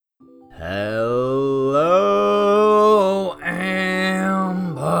Hello,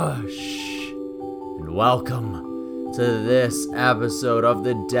 Ambush, and welcome to this episode of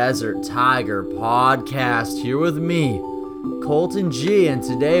the Desert Tiger Podcast, here with me, Colton G, and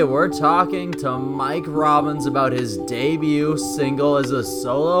today we're talking to Mike Robbins about his debut single as a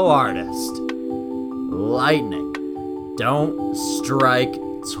solo artist, Lightning Don't Strike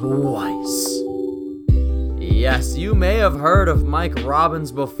Twice. Yes, you may have heard of Mike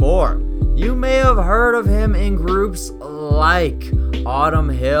Robbins before. You may have heard of him in groups like Autumn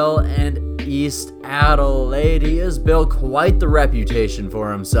Hill and East Adelaide. He has built quite the reputation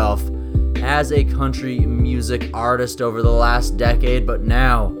for himself as a country music artist over the last decade, but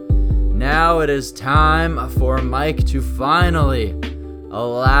now it is time for Mike to finally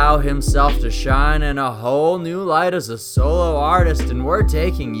allow himself to shine in a whole new light as a solo artist, and we're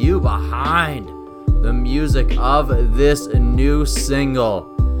taking you behind the music of this new single.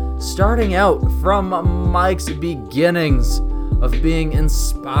 Starting out from Mike's beginnings of being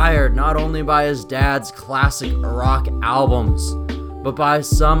inspired not only by his dad's classic rock albums, but by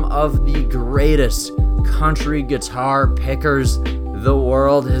some of the greatest country guitar pickers the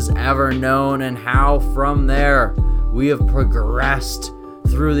world has ever known, and how from there we have progressed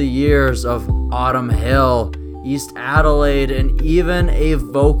through the years of Autumn Hill, East Adelaide, and even a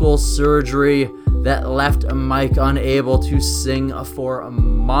vocal surgery that left Mike unable to sing for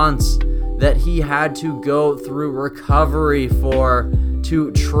months, that he had to go through recovery for,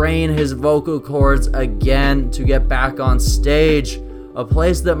 to train his vocal cords again to get back on stage, a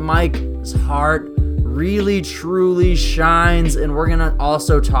place that Mike's heart really truly shines. And we're gonna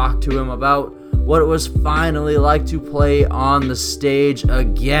also talk to him about what it was finally like to play on the stage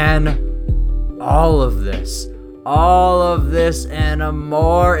again. All of this and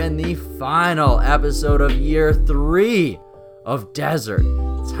more in the final episode of year 3 of Desert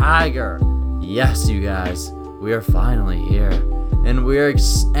Tiger. Yes, you guys, we are finally here, and we're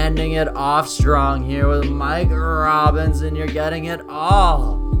ending it off strong here with Mike Robbins, and you're getting it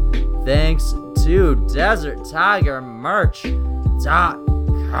all thanks to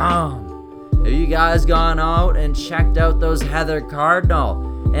DesertTigerMerch.com. Have you guys gone out and checked out those Heather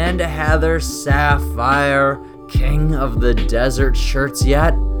Cardinal and Heather Sapphire King of the Desert shirts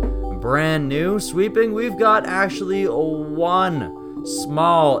yet? Brand new, sweeping. We've got actually one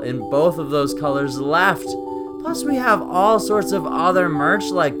small in both of those colors left. Plus we have all sorts of other merch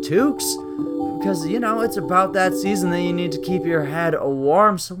like toques, because it's about that season that you need to keep your head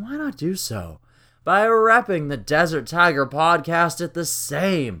warm, so why not do so by repping the Desert Tiger Podcast at the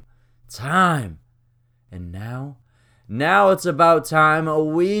same time? And now it's about time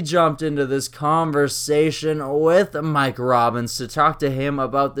we jumped into this conversation with Mike Robbins to talk to him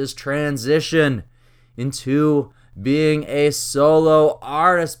about this transition into being a solo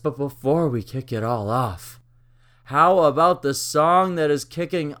artist. But before we kick it all off, how about the song that is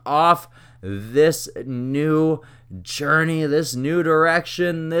kicking off this new journey, this new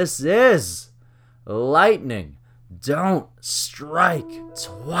direction? This is Lightning Don't Strike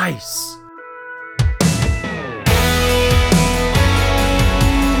Twice.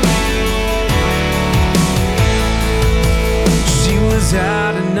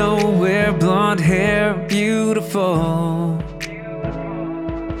 Out of nowhere, blonde hair, beautiful.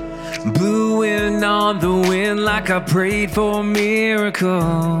 Blue wind on the wind like I prayed for a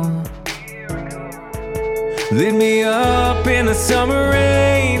miracle. Lit me up in the summer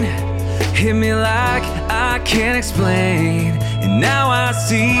rain, hit me like I can't explain. And now I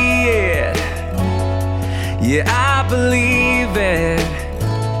see it, yeah, I believe it.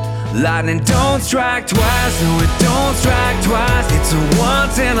 Lightning don't strike twice, no it don't strike twice. It's a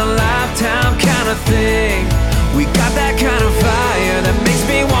once in a lifetime kind of thing. We got that kind of fire that makes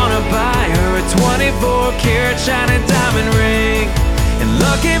me wanna buy her a 24-karat shining diamond ring. And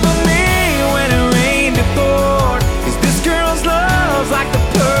lucky for me when it rained it poured, 'cause this girl's love's like the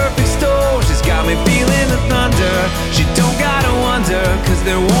perfect storm. She's got me feeling the thunder. She don't gotta wonder, 'cause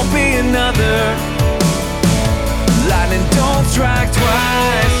there won't be another. Lightning don't strike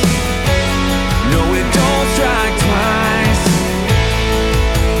twice, no, it don't strike twice.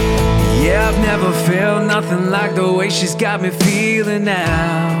 Yeah, I've never felt nothing like the way she's got me feeling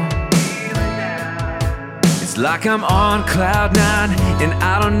now. It's like I'm on cloud 9, and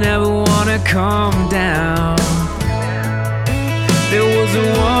I don't ever wanna come down. There was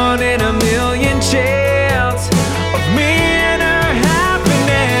a 1 in a million chance of me and her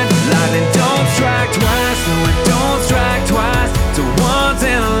happening. Lightning don't strike twice, no, it don't strike twice. It's a once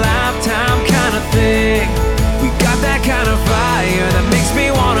in a lifetime kind of thing. We got that kind of fire that makes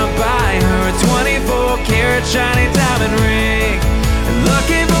me wanna buy her a 24-karat shiny diamond ring. And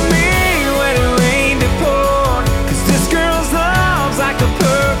lucky for me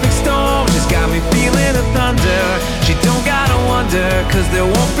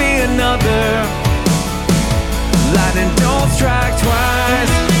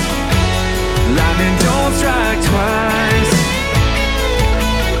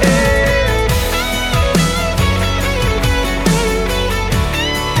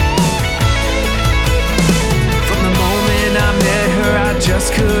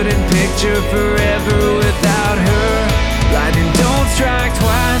couldn't picture forever without her. Lightning don't strike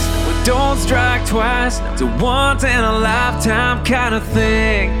twice, well, don't strike twice. It's a once in a lifetime kind of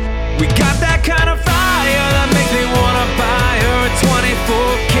thing. We got that kind of fire that makes me wanna buy her a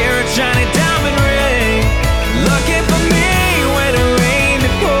 24-karat shiny diamond ring. Looking for me when it rained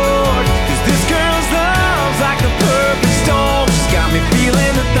and poured, 'cause this girl's love's like the perfect storm. She's got me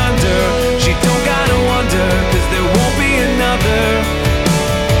feeling the thunder. She don't gotta wonder, 'cause there won't be another.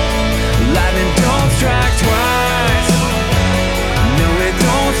 Lightning don't strike twice. No, it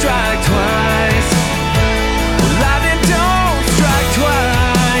don't strike twice. Lightning don't strike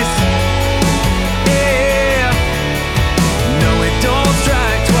twice. Yeah. No, it don't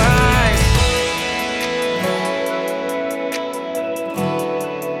strike twice.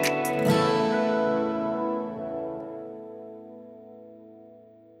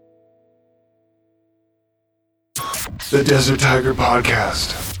 The Desert Tiger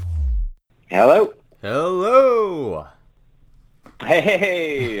Podcast. Hello. Hello.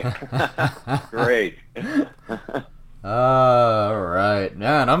 Hey. Great. All right,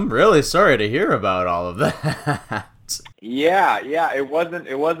 man. I'm really sorry to hear about all of that. Yeah. It wasn't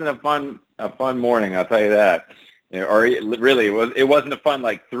a fun morning. I'll tell you that. Or really, it wasn't a fun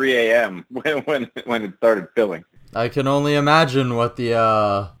like 3 a.m. when it started filling. I can only imagine what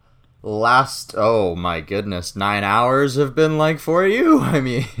the last, oh my goodness, 9 hours have been like for you. I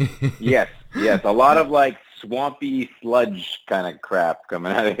mean, Yes. A lot of like swampy sludge kind of crap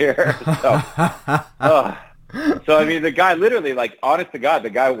coming out of here. So I mean, the guy literally, like, honest to God, the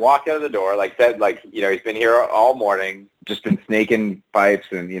guy walked out of the door, like, said, like, he's been here all morning, just been snaking pipes,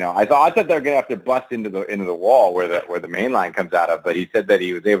 and I thought they were gonna have to bust into the wall where the main line comes out of, but he said that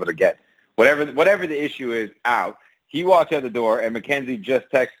he was able to get whatever the issue is out. He walked out the door, and Mackenzie just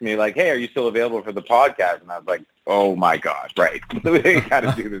texted me like, "Hey, are you still available for the podcast?" And I was like, "Oh my God, right? We got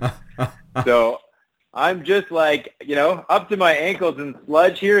to do this." So I'm just like, up to my ankles in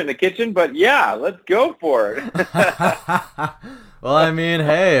sludge here in the kitchen, but yeah, let's go for it. Well, I mean,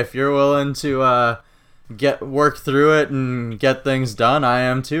 hey, if you're willing to work through it and get things done, I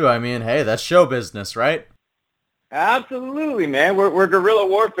am too. I mean, hey, that's show business, right? Absolutely, man. We're guerrilla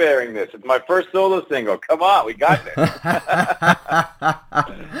warfaring this. It's my first solo single. Come on, we got this.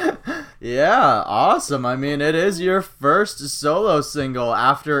 Yeah, awesome. I mean, it is your first solo single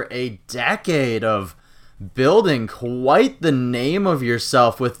after a decade of building quite the name of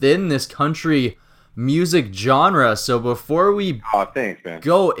yourself within this country music genre. So before we Thanks, man.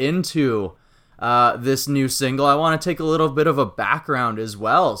 go into this new single, I want to take a little bit of a background as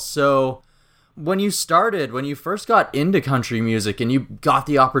well. So when you first got into country music and you got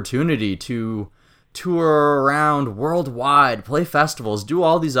the opportunity to tour around worldwide, play festivals, do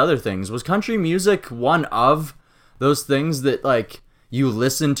all these other things, was country music one of those things that, like, you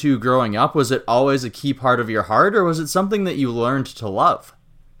listened to growing up? Was it always a key part of your heart, or was it something that you learned to love?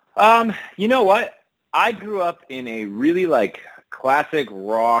 You know what? I grew up in a really, like, classic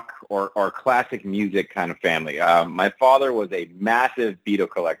rock or classic music kind of family. My father was a massive Beatle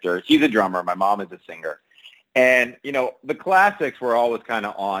collector. He's a drummer. My mom is a singer. And, the classics were always kind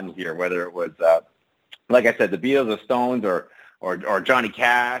of on here, whether it was, like I said, the Beatles, the Stones, or Johnny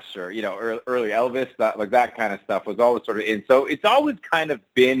Cash, or, early Elvis, that kind of stuff was always sort of in. So it's always kind of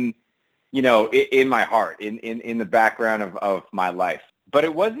been, in my heart, in the background of my life. But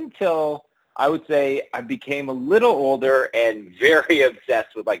it wasn't until I would say I became a little older and very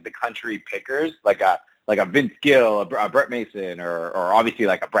obsessed with, like, the country pickers, like a Vince Gill, a Brett Mason, or obviously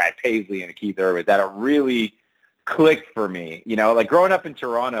like a Brad Paisley and a Keith Urban, that it really clicked for me. Like growing up in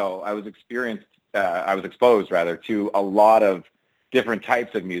Toronto, I was exposed rather to a lot of different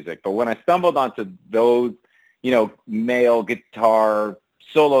types of music. But when I stumbled onto those, solo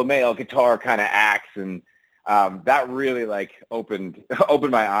male guitar kind of acts, and that really, like, opened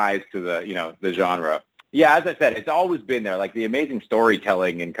my eyes to the genre. Yeah, as I said, it's always been there. Like, the amazing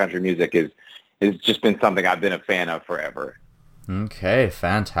storytelling in country music is just been something I've been a fan of forever. Okay,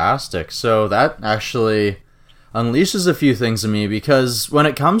 fantastic. So that actually unleashes a few things in me, because when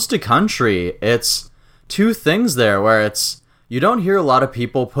it comes to country, it's two things there, where you don't hear a lot of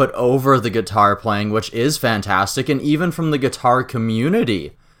people put over the guitar playing, which is fantastic, and even from the guitar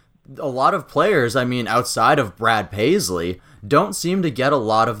community, a lot of players, I mean, outside of Brad Paisley, don't seem to get a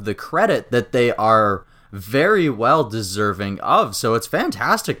lot of the credit that they are very well deserving of. So it's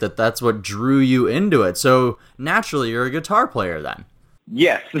fantastic that that's what drew you into it. So naturally, you're a guitar player then.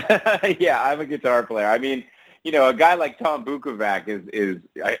 Yes. Yeah, I'm a guitar player. I mean, a guy like Tom Bukovac is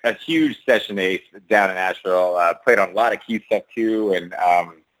a huge session ace down in Nashville, played on a lot of key stuff too, and,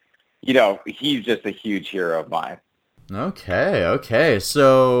 he's just a huge hero of mine. Okay.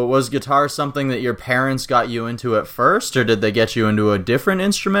 So was guitar something that your parents got you into at first, or did they get you into a different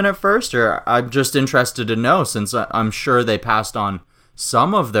instrument at first? Or I'm just interested to know, since I'm sure they passed on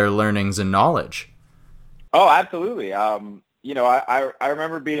some of their learnings and knowledge. Oh, absolutely. I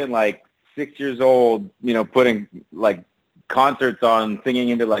remember being like 6 years old, putting like concerts on, singing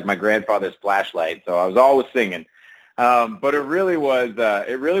into like my grandfather's flashlight. So I was always singing. But it really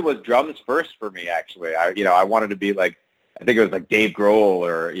was drums first for me, actually. I wanted to be like, I think it was like Dave Grohl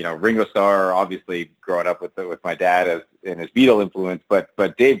or, Ringo Starr, obviously growing up with my dad and his Beatle influence,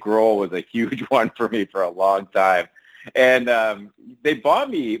 but Dave Grohl was a huge one for me for a long time. And they bought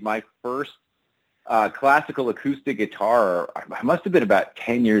me my first classical acoustic guitar. I must have been about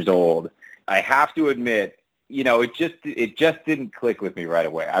 10 years old. I have to admit, it just didn't click with me right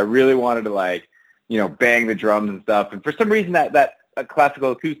away. I really wanted to bang the drums and stuff. And for some reason that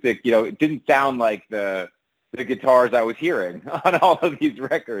classical acoustic, it didn't sound like the guitars I was hearing on all of these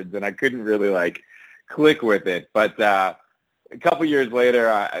records, and I couldn't really click with it. But a couple years later,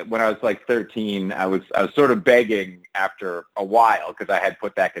 when I was like 13, I was sort of begging after a while because I had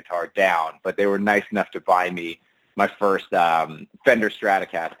put that guitar down, but they were nice enough to buy me my first Fender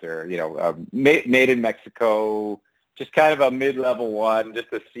Stratocaster, made in Mexico, just kind of a mid-level one, just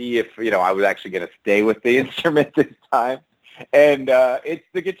to see if, I was actually going to stay with the instrument this time. And it's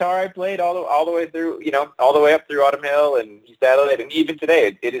the guitar I played all the way through, all the way up through Autumn Hill and East Adelaide. And even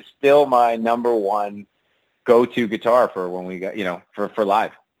today, it is still my number one go-to guitar for when we got, for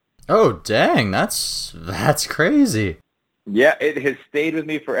live. Oh, dang. That's crazy. Yeah, it has stayed with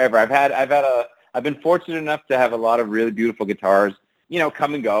me forever. I've been fortunate enough to have a lot of really beautiful guitars,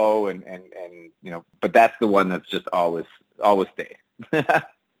 come and go, and but that's the one that's just always stayed.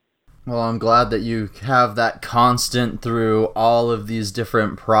 Well, I'm glad that you have that constant through all of these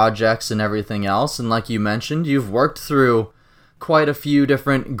different projects and everything else. And like you mentioned, you've worked through quite a few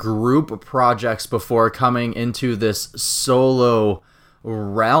different group projects before coming into this solo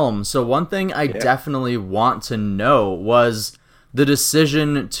realm. So one thing I definitely want to know was the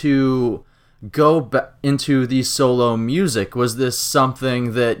decision to go into the solo music. Was this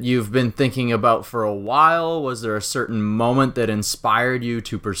something that you've been thinking about for a while? Was there a certain moment that inspired you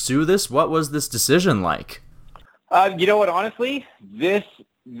to pursue this? What was this decision like? You know what? Honestly, this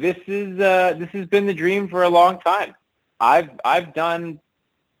has been the dream for a long time. I've done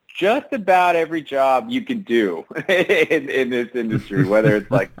just about every job you can do in this industry, whether it's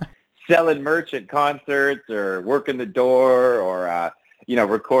like selling merch at concerts or working the door or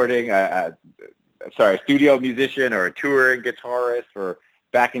recording a studio musician or a touring guitarist or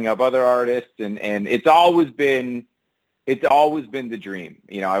backing up other artists, and it's always been the dream.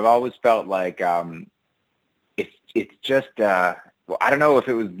 I've always felt like it's just I don't know if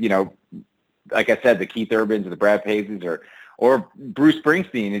it was like I said, the Keith Urbans or the Brad Paisleys or Bruce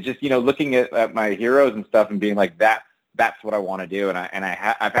Springsteen. It's just looking at my heroes and stuff and being like that's what I want to do, and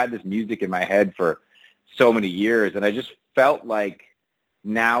I've had this music in my head for so many years, and I just felt like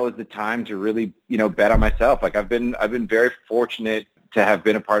now is the time to really, bet on myself. Like I've been very fortunate to have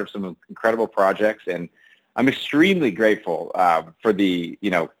been a part of some incredible projects, and I'm extremely grateful for the,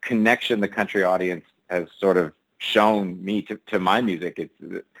 connection the country audience has sort of shown me to my music.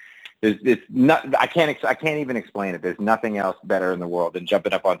 It's not, I can't even explain it. There's nothing else better in the world than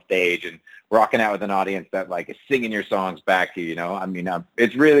jumping up on stage and rocking out with an audience that is singing your songs back to you. I mean,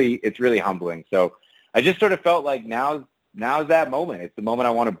 it's really humbling. So I just sort of felt like now's that moment. It's the moment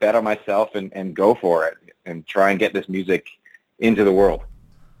I want to bet on myself and go for it and try and get this music into the world.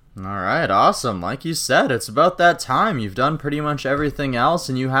 All right, awesome. Like you said, it's about that time. You've done pretty much everything else,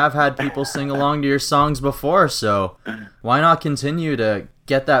 and you have had people sing along to your songs before, so why not continue to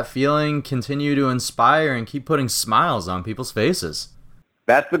get that feeling, continue to inspire, and keep putting smiles on people's faces?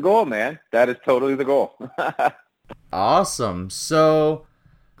 That's the goal, man. That is totally the goal. Awesome. So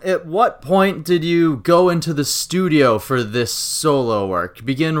at what point did you go into the studio for this solo work,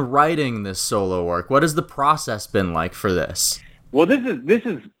 begin writing this solo work? What has the process been like for this? Well, this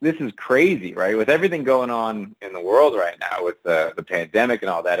is crazy, right? With everything going on in the world right now with the pandemic and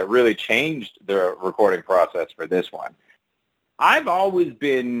all that, it really changed the recording process for this one. I've always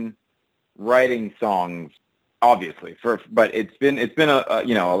been writing songs, obviously, but it's been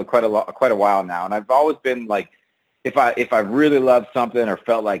quite a while now, and I've always been like, if I really loved something or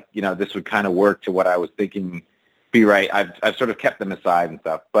felt like this would kind of work to what I was thinking be right, I've sort of kept them aside and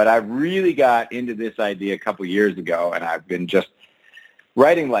stuff. But I really got into this idea a couple years ago, and I've been just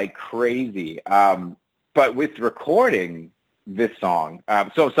writing like crazy. But with recording this song,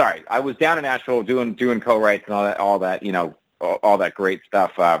 sorry, I was down in Nashville doing co-writes and all that, all that great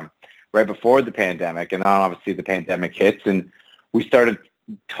stuff. right before the pandemic, and then obviously the pandemic hits, and we started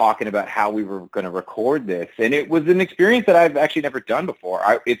talking about how we were going to record this, and it was an experience that I've actually never done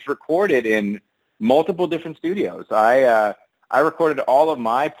before. It's recorded in multiple different studios. I recorded all of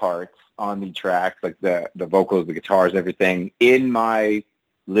my parts on the tracks, like the vocals, the guitars, everything, in my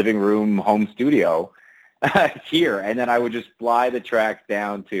living room home studio here, and then I would just fly the tracks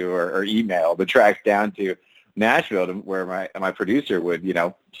down to, or email the tracks down to Nashville, where my producer would,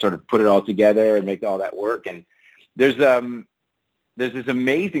 sort of put it all together and make all that work. And there's this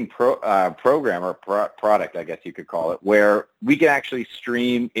amazing program or product, I guess you could call it, where we can actually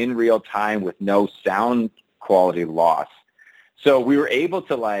stream in real time with no sound quality loss. So we were able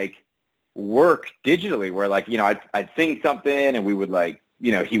to work digitally, where I'd sing something and we would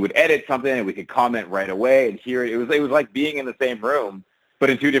he would edit something and we could comment right away and hear it. It was like being in the same room, but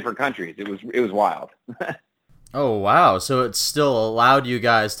in two different countries. It was wild. Oh, wow. So it still allowed you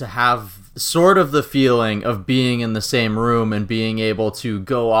guys to have sort of the feeling of being in the same room and being able to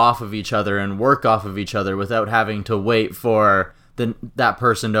go off of each other and work off of each other without having to wait for that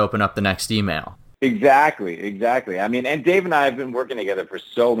person to open up the next email. Exactly. I mean, and Dave and I have been working together for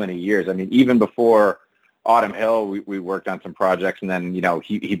so many years. I mean, even before Autumn Hill, we worked on some projects, and then,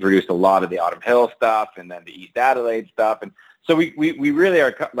 he produced a lot of the Autumn Hill stuff and then the East Adelaide stuff. And so we really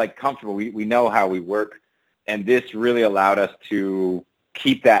are comfortable. We know how we work. And this really allowed us to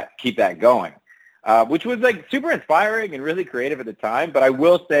keep that going, which was super inspiring and really creative at the time. But I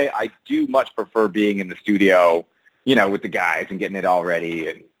will say I do much prefer being in the studio, with the guys and getting it all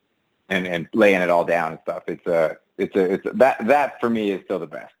ready and laying it all down and stuff. That for me is still the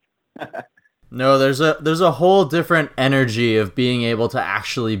best. No, there's a whole different energy of being able to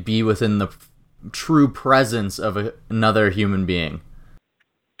actually be within the true presence of another human being.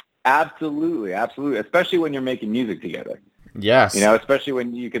 Absolutely. Especially when you're making music together. Yes. Especially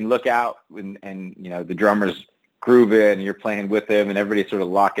when you can look out and the drummer's grooving and you're playing with them and everybody's sort of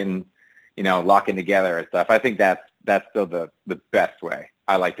locking together and stuff. I think that's still the best way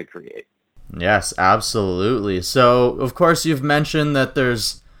I like to create. Yes, absolutely. So, of course, you've mentioned that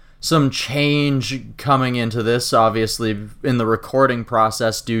there's some change coming into this, obviously, in the recording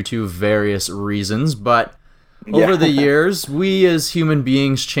process due to various reasons, but over the years, we as human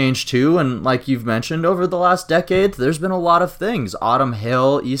beings change too, and like you've mentioned, over the last decade, there's been a lot of things. Autumn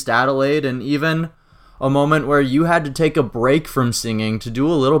Hill, East Adelaide, and even a moment where you had to take a break from singing to do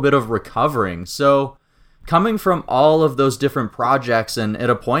a little bit of recovering. So, coming from all of those different projects and at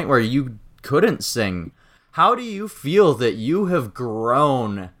a point where you couldn't sing, how do you feel that you have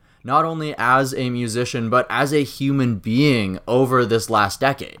grown, not only as a musician, but as a human being over this last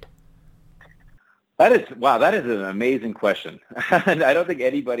decade? That is an amazing question. I don't think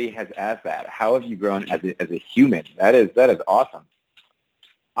anybody has asked that. How have you grown as a human? That is awesome.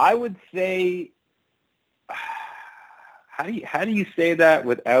 I would say, how do you say that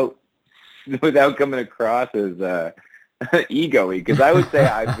without coming across as ego-y? Because I would say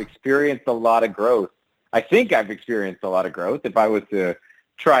I've experienced a lot of growth. I think I've experienced a lot of growth if I was to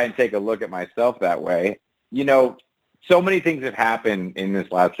try and take a look at myself that way. So many things have happened in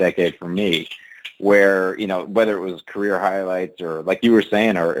this last decade for me, where, whether it was career highlights or, like you were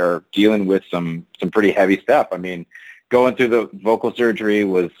saying, or dealing with some pretty heavy stuff. I mean, going through the vocal surgery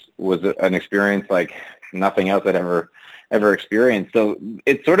was an experience like nothing else I'd ever experienced. So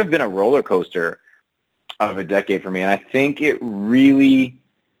it's sort of been a roller coaster of a decade for me. And I think it's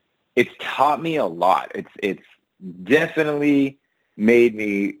taught me a lot. It's definitely made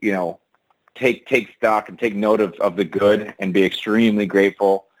me, take stock and take note of the good and be extremely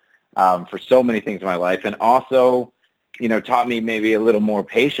grateful for so many things in my life, and also, taught me maybe a little more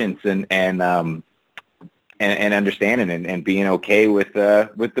patience and understanding and being okay with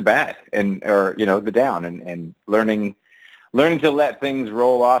the bad or the down and learning to let things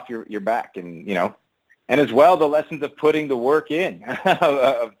roll off your back, and as well the lessons of putting the work in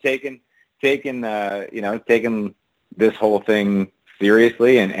of taking this whole thing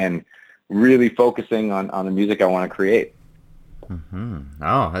seriously and really focusing on the music I want to create. Mm-hmm.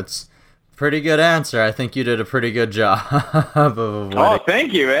 Oh, that's a pretty good answer. I think you did a pretty good job of avoiding. Oh,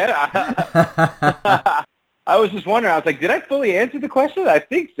 thank you, man. I was just wondering. I was like, did I fully answer the question? I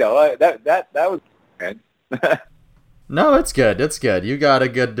think so. That was good. No, it's good. It's good. You got a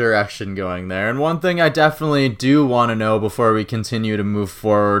good direction going there. And one thing I definitely do want to know before we continue to move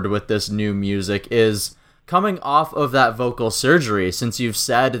forward with this new music is, coming off of that vocal surgery, since you've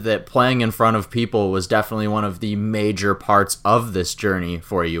said that playing in front of people was definitely one of the major parts of this journey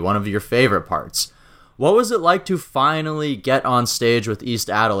for you, one of your favorite parts, what was it like to finally get on stage with East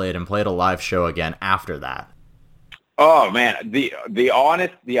Adelaide and play at a live show again after that? Oh man, the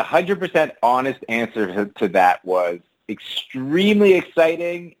 100% honest answer to that was extremely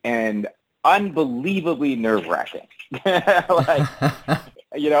exciting and unbelievably nerve-wracking. Like,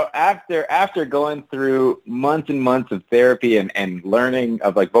 after going through months and months of therapy and learning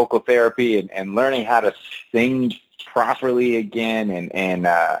of like vocal therapy and learning how to sing properly again and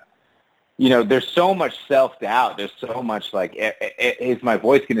there's so much self-doubt. There's so much like, is my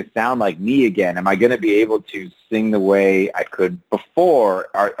voice going to sound like me again? Am I going to be able to sing the way I could before?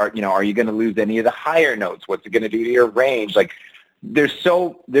 Are you going to lose any of the higher notes? What's it going to do to your range? Like, there's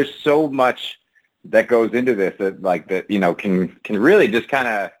so much that goes into this that can really just kind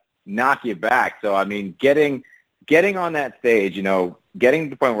of knock you back. So, I mean, getting on that stage, getting to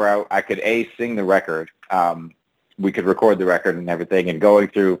the point where I could sing the record, we could record the record and everything, and going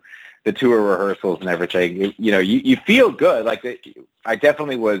through the tour rehearsals and everything, you feel good. Like, I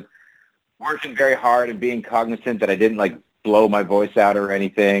definitely was working very hard and being cognizant that I didn't like blow my voice out or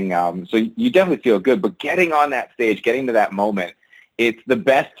anything. So you definitely feel good. But getting on that stage, getting to that moment, it's the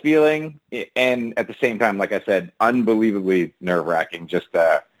best feeling. And at the same time, like I said, unbelievably nerve-wracking. Just,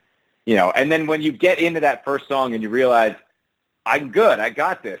 and then when you get into that first song and you realize, I'm good, I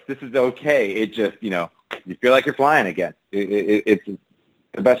got this, this is okay. It just, you feel like you're flying again. It's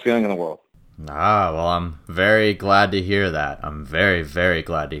the best feeling in the world. Well, I'm very glad to hear that. I'm very, very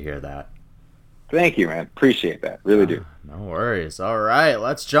glad to hear that. Thank you, man. Appreciate that. Really do. No worries. All right,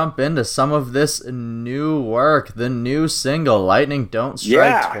 let's jump into some of this new work. The new single, Lightning Don't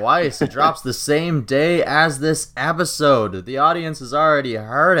Strike Twice. It drops the same day as this episode. The audience has already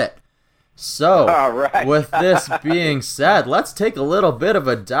heard it. So, all right. With this being said, let's take a little bit of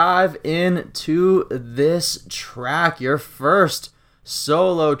a dive into this track. Your first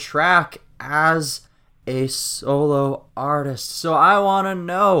solo track as a solo artist. So I want to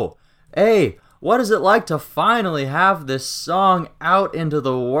know, A, what is it like to finally have this song out into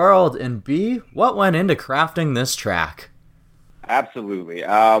the world? And B, what went into crafting this track? Absolutely.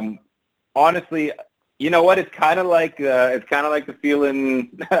 Honestly, you know what? It's kind of like the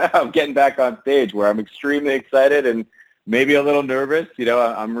feeling of getting back on stage, where I'm extremely excited and maybe a little nervous.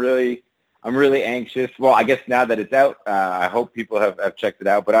 I'm really anxious. Well, I guess now that it's out, I hope people have checked it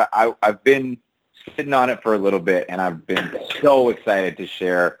out. But I've been sitting on it for a little bit, and I've been so excited to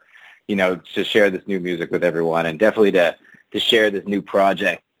share this new music with everyone, and definitely to share this new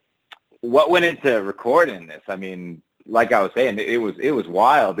project. What went into recording this? I mean, like I was saying, it was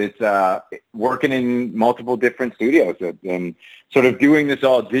wild. It's working in multiple different studios and sort of doing this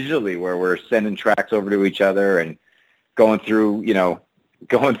all digitally, where we're sending tracks over to each other and going through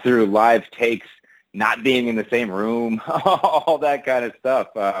live takes, not being in the same room, all that kind of stuff.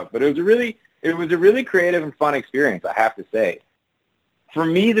 But it was a really creative and fun experience, I have to say. For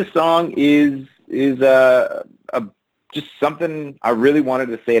me, the song is just something I really wanted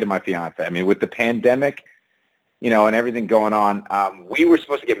to say to my fiance. I mean, with the pandemic, and everything going on, we were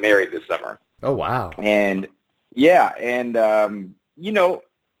supposed to get married this summer. Oh, wow. And yeah, and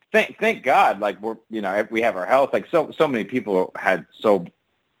thank God, like we have our health. Like so many people had so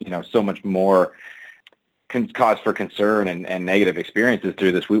much more cause for concern and negative experiences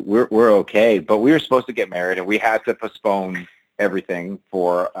through this. We're okay, but we were supposed to get married, and we had to postpone everything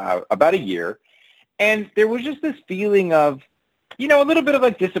for about a year. And there was just this feeling of, a little bit of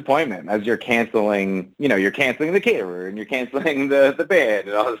like disappointment as you're canceling the caterer and you're canceling the band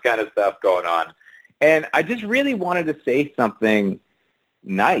and all this kind of stuff going on. And I just really wanted to say something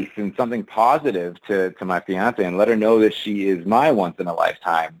nice and something positive to my fiance and let her know that she is my once in a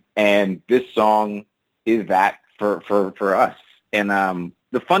lifetime. And this song is that for us. And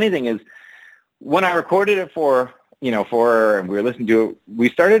the funny thing is, when I recorded it for her and we were listening to it, we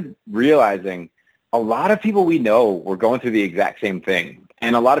started realizing a lot of people we know were going through the exact same thing.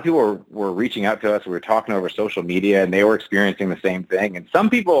 And a lot of people were reaching out to us. We were talking over social media, and they were experiencing the same thing. And some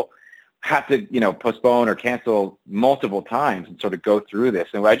people have to, postpone or cancel multiple times and sort of go through this.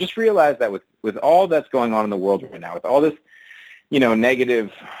 And I just realized that with all that's going on in the world right now, with all this, negativity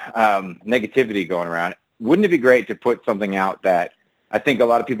going around, wouldn't it be great to put something out that I think a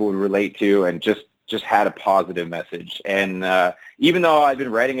lot of people would relate to and just had a positive message? And even though I've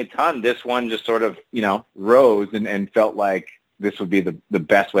been writing a ton, this one just sort of, rose and felt like this would be the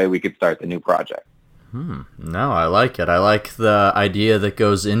best way we could start the new project. No, I like it. I like the idea that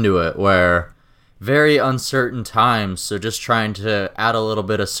goes into it, where very uncertain times, so just trying to add a little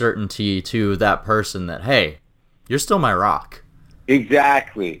bit of certainty to that person that, hey, you're still my rock.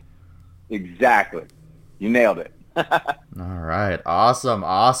 Exactly. You nailed it. All right. Awesome.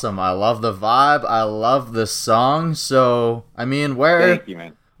 I love the vibe. I love the song. So, I mean, Thank you,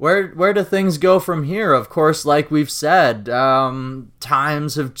 man. where do things go from here? Of course, like we've said,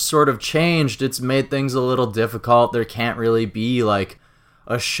 times have sort of changed. It's made things a little difficult. There can't really be like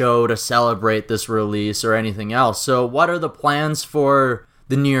a show to celebrate this release or anything else. So what are the plans for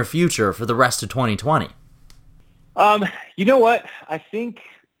the near future, for the rest of 2020? You know what? I think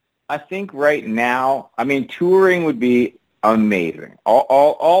right now, I mean, touring would be amazing.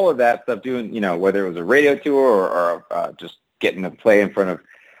 All of that stuff, doing, whether it was a radio tour or just getting to play in front of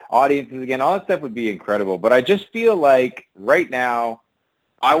audiences again, all that stuff would be incredible. But I just feel like right now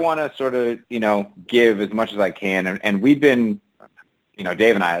I want to sort of, give as much as I can. And we've been,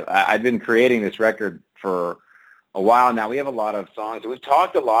 Dave and I've been creating this record for a while now. We have a lot of songs. We've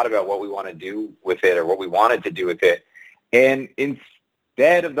talked a lot about what we want to do with it or what we wanted to do with it. And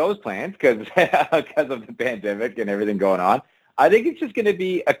instead of those plans, because of the pandemic and everything going on, I think it's just going to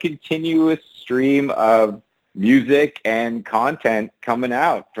be a continuous stream of music and content coming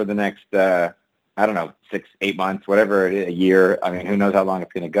out for the next, 6-8 months, whatever, a year. I mean, who knows how long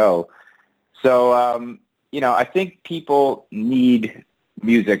it's going to go. So, I think people need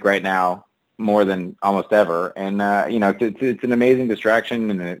music right now more than almost ever. And, it's an amazing distraction,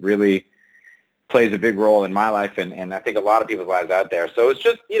 and it really plays a big role in my life and I think a lot of people's lives out there. So it's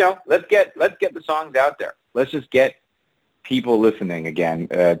just, let's get the songs out there. Let's just get people listening again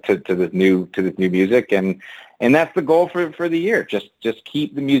to this new music, and that's the goal for the year. Just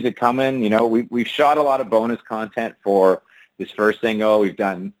keep the music coming. We've shot a lot of bonus content for this first single. We've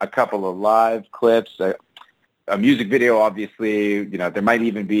done a couple of live clips, a music video, obviously. There might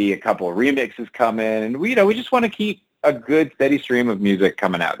even be a couple of remixes coming, and we just want to keep a good steady stream of music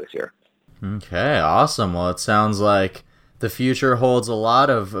coming out this year. Okay, awesome. Well, it sounds like the future holds a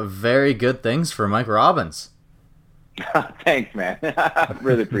lot of very good things for Mike Robbins. Thanks, man. I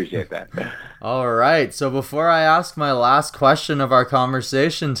really appreciate that. All right. So before I ask my last question of our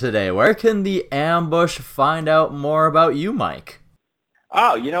conversation today, where can the Ambush find out more about you, Mike?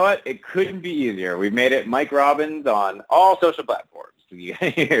 Oh, you know what? It couldn't be easier. We've made it Mike Robbins on all social platforms. Your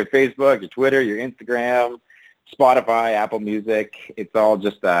Facebook, your Twitter, your Instagram, Spotify, Apple Music. It's all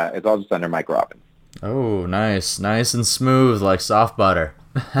just under Mike Robbins. Oh, nice and smooth like soft butter.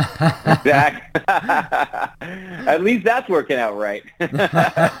 Exactly. At least that's working out right.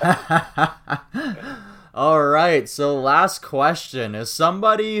 All right, so last question. As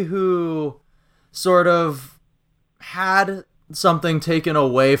somebody who sort of had something taken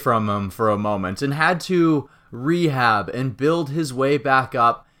away from him for a moment and had to rehab and build his way back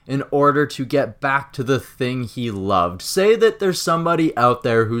up in order to get back to the thing he loved. Say that there's somebody out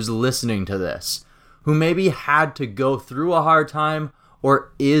there who's listening to this who maybe had to go through a hard time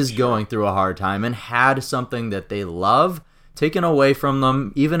or is going through a hard time and had something that they love taken away from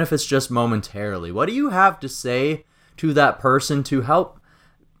them, even if it's just momentarily. What do you have to say to that person to help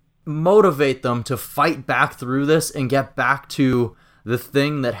motivate them to fight back through this and get back to the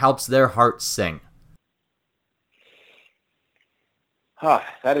thing that helps their heart sing? Oh,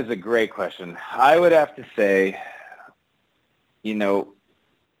 that is a great question. I would have to say, let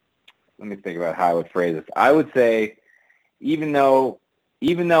me think about how I would phrase this. I would say, even though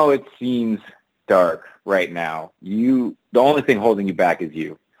it seems dark right now, the only thing holding you back is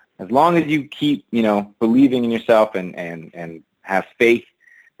you. As long as you keep, believing in yourself and have faith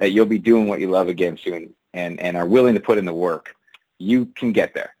that you'll be doing what you love again soon and are willing to put in the work, you can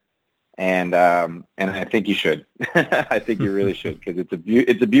get there. And I think you should. I think you really should, because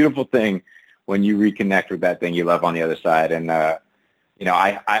it's a beautiful thing when you reconnect with that thing you love on the other side. And I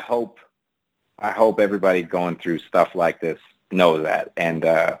hope everybody going through stuff like this knows that. And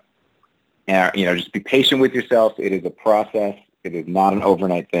just be patient with yourself. It is a process. It is not an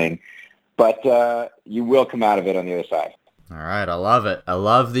overnight thing, but you will come out of it on the other side. All right, I love it. I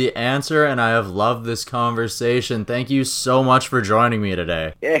love the answer, and I have loved this conversation. Thank you so much for joining me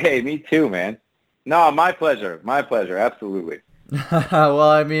today. Hey, me too, man. No, my pleasure. My pleasure, absolutely. Well,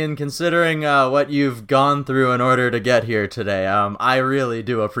 I mean, considering what you've gone through in order to get here today, I really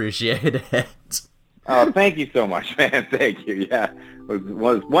do appreciate it. Oh, thank you so much, man. Thank you. Yeah, it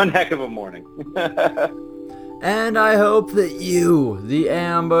was one heck of a morning. And I hope that you, the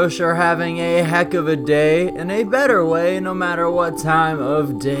Ambush, are having a heck of a day in a better way no matter what time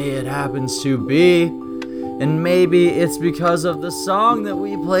of day it happens to be. And maybe it's because of the song that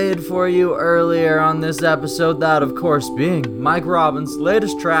we played for you earlier on this episode, that of course being Mike Robbins'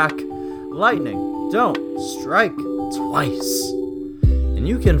 latest track, Lightning Don't Strike Twice. And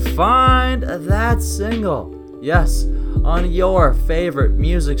you can find that single, yes, on your favorite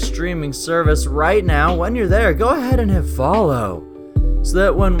music streaming service right now. When you're there, go ahead and hit follow. so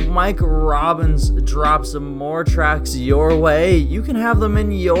that when Mike Robbins drops more tracks your way, you can have them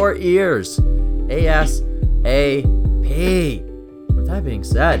in your ears ASAP. With that being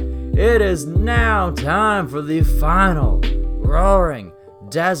said, it is now time for the final Roaring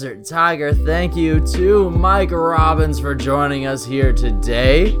Desert Tiger. Thank you to Mike Robbins for joining us here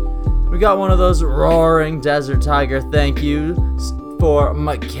today. We got one of those Roaring Desert Tiger thank yous for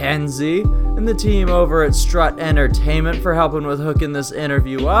Mackenzie and the team over at Strut Entertainment for helping with hooking this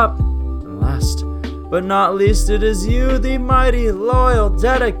interview up. And last but not least, it is you, the mighty, loyal,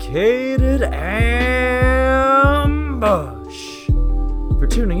 dedicated Ambush, for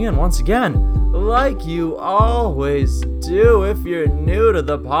tuning in once again. Like you always do. If you're new to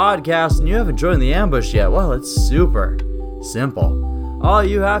the podcast and you haven't joined the Ambush yet, well, it's super simple. All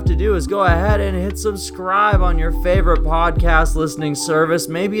you have to do is go ahead and hit subscribe on your favorite podcast listening service.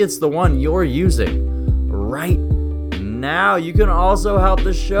 Maybe it's the one you're using right now. You can also help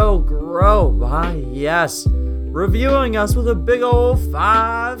the show grow by, reviewing us with a big old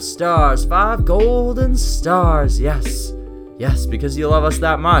 5 stars, 5 golden stars. Yes, because you love us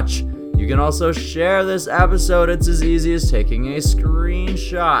that much. You can also share this episode. It's as easy as taking a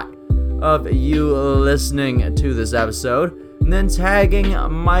screenshot of you listening to this episode and then tagging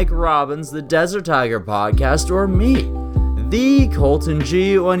Mike Robbins, the Desert Tiger Podcast, or me, the Colton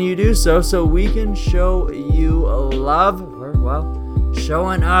G, when you do so we can show you love, or, well,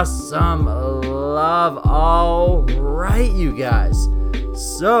 showing us some love. All right, you guys.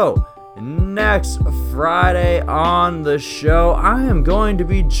 So, next Friday on the show, I am going to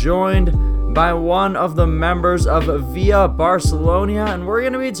be joined by one of the members of Via Barcelona, and we're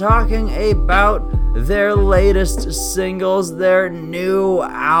going to be talking about their latest singles, their new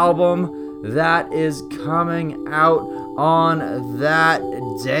album that is coming out on that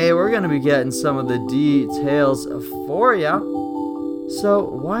day. We're going to be getting some of the details for you. So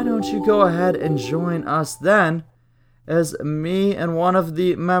why don't you go ahead and join us then, as me and one of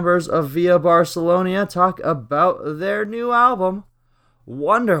the members of Via Barcelona talk about their new album,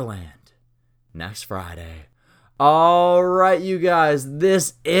 Wonderland, next Friday. All right, you guys,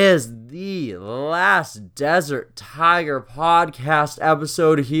 this is the last Desert Tiger podcast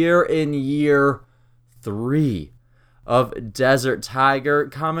episode here in year 3 of Desert Tiger,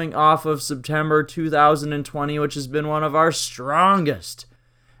 coming off of September 2020, which has been one of our strongest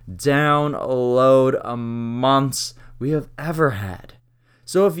download months we have ever had.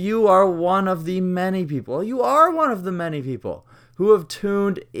 So if you are one of the many people who have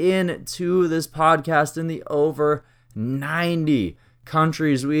tuned in to this podcast in the over 90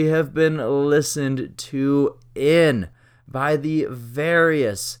 countries we have been listened to in by the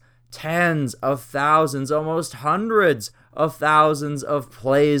various tens of thousands, almost hundreds of thousands of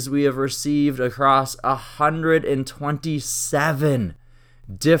plays we have received across 127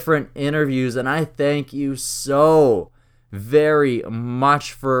 different interviews, and I thank you so very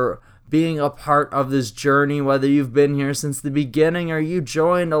much for being a part of this journey, whether you've been here since the beginning or you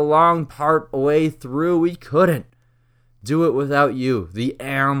joined along part way through. We couldn't do it without you, the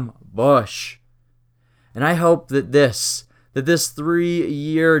Ambush. And I hope that this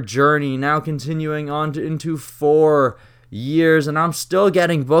 3-year journey, now continuing on into 4 years, and I'm still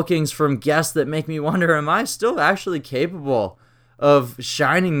getting bookings from guests that make me wonder, am I still actually capable of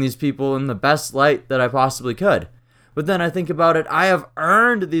shining these people in the best light that I possibly could? But then I think about it, I have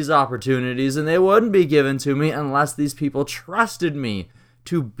earned these opportunities, and they wouldn't be given to me unless these people trusted me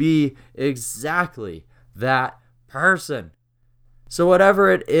to be exactly that person. So whatever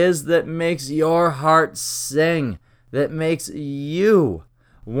it is that makes your heart sing, that makes you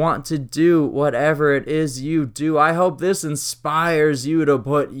want to do whatever it is you do, I hope this inspires you to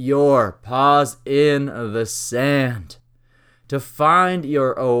put your paws in the sand, to find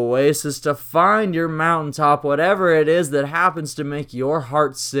your oasis, to find your mountaintop, whatever it is that happens to make your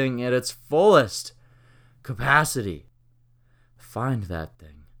heart sing at its fullest capacity. Find that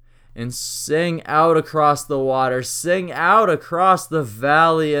thing and sing out across the water, sing out across the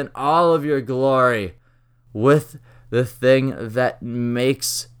valley in all of your glory with the thing that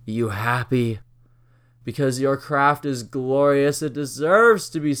makes you happy. Because your craft is glorious, it deserves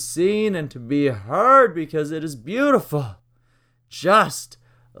to be seen and to be heard because it is beautiful. Just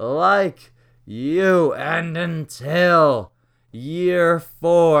like you. And until year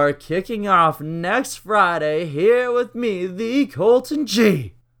 4, kicking off next Friday here with me, the Colton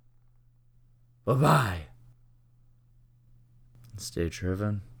G. Bye-bye. Stay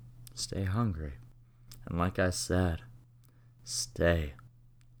driven, stay hungry, and like I said, stay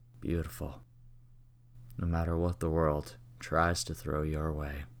beautiful. No matter what the world tries to throw your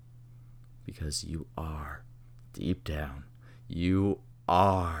way, because you are, deep down, you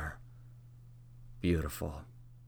are beautiful.